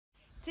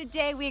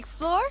Today we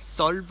explore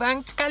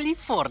Solvang,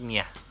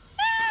 California.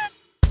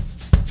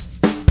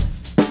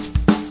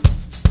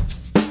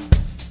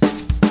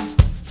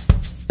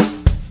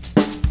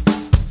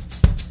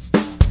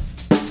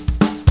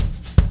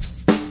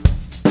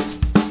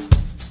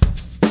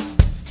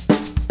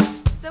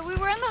 So we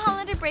were on the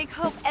holiday break.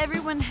 Hope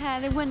everyone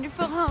had a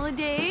wonderful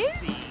holidays.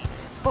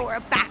 But we're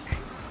back.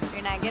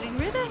 You're not getting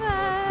rid of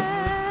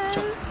us.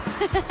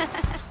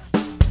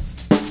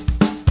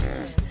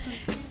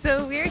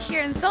 So we're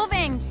here in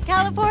Solvang,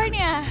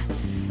 California.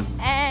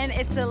 And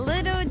it's a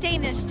little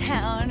Danish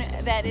town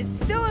that is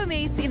so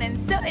amazing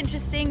and so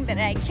interesting that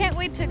I can't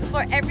wait to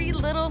explore every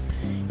little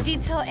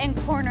detail and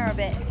corner of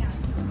it.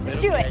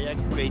 Let's do it.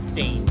 Great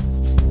Dane.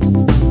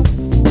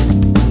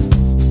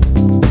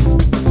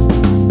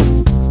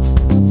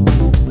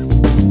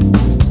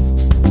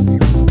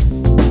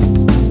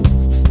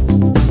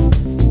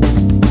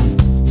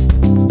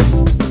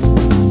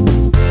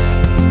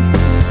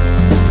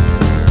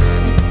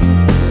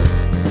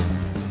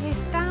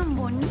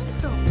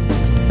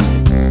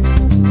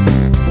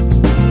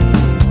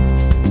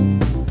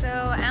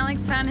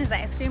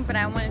 But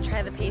I want to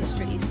try the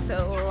pastries,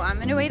 so I'm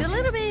gonna wait a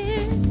little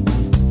bit.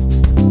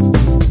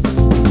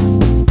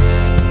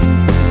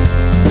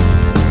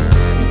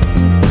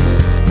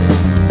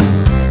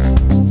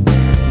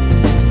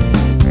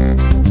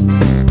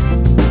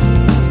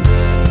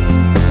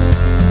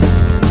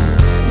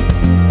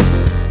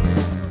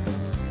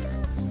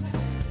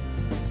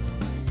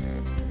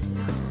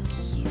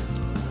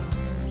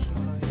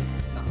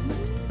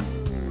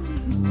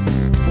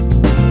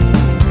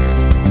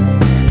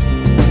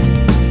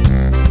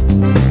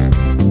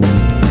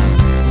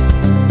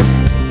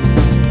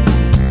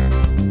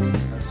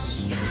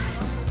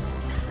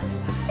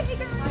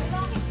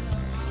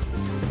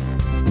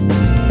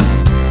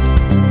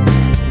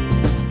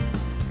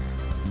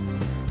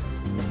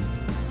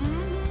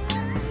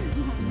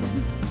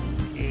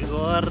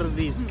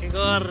 ¡Qué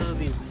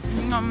gordis!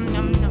 Nom,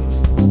 nom, nom.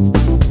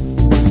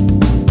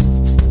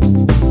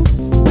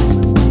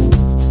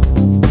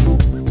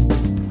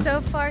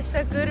 So far,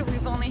 so good.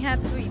 We've only had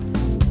sweets.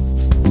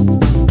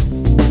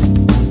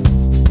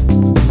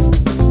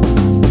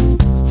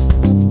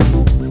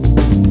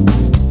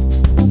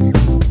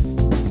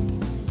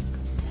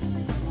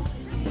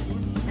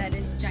 That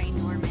is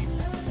ginormous.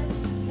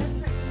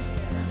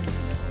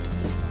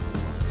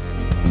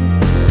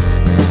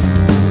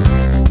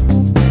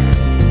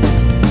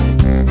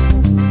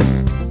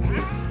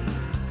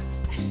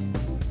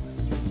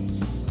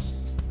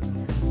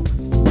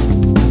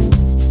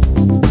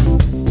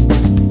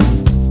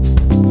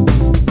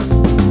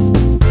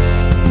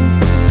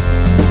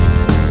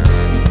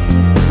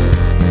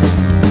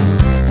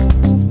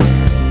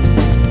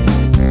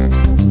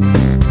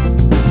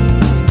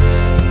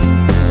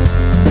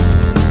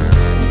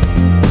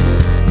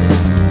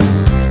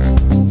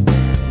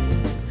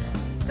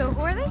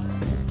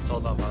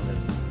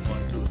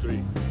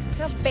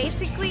 So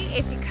basically,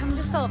 if you come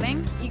to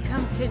Solvang, you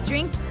come to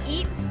drink,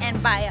 eat,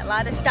 and buy a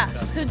lot of stuff.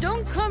 So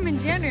don't come in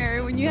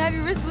January when you have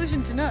your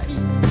resolution to not eat.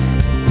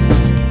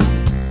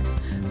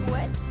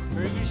 What?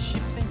 Burgers,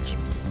 chips and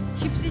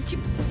chips. Chips and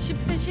chips,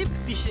 chips and chips.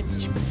 Fish and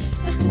chips.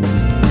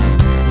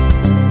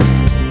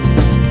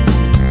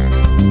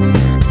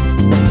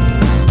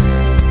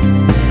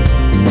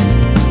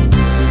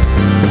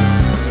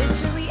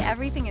 Literally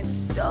everything is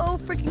so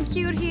freaking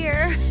cute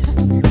here.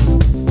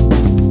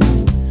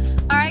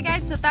 Alright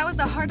guys, so that was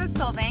the heart of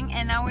Solvang,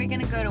 and now we're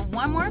gonna go to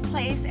one more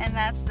place, and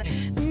that's the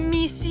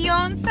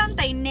Misión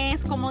Santa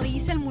Inés, como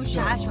dice el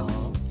muchacho.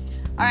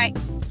 Alright,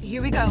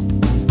 here we go.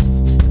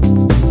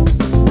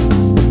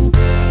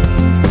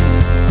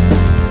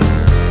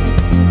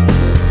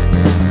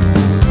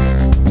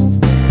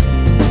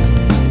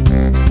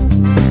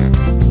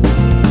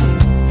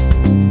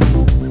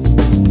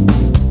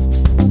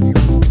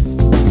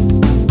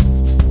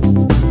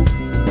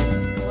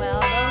 Well,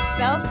 those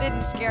bells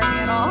didn't scare me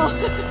at all.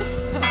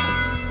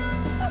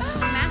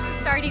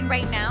 Starting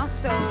right now,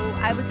 so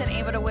I wasn't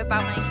able to whip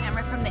out my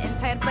camera from the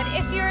inside, but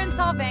if you're in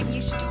Solvang,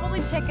 you should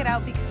totally check it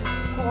out because it's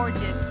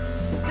gorgeous.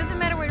 Doesn't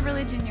matter what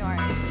religion you are,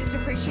 it's just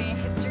appreciating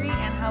history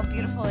and how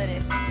beautiful it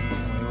is.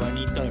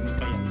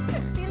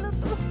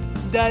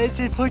 That is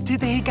it for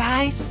today,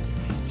 guys.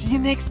 See you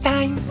next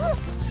time.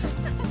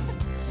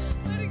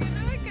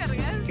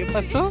 ¿Qué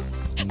pasó?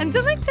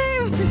 Until next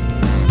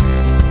time.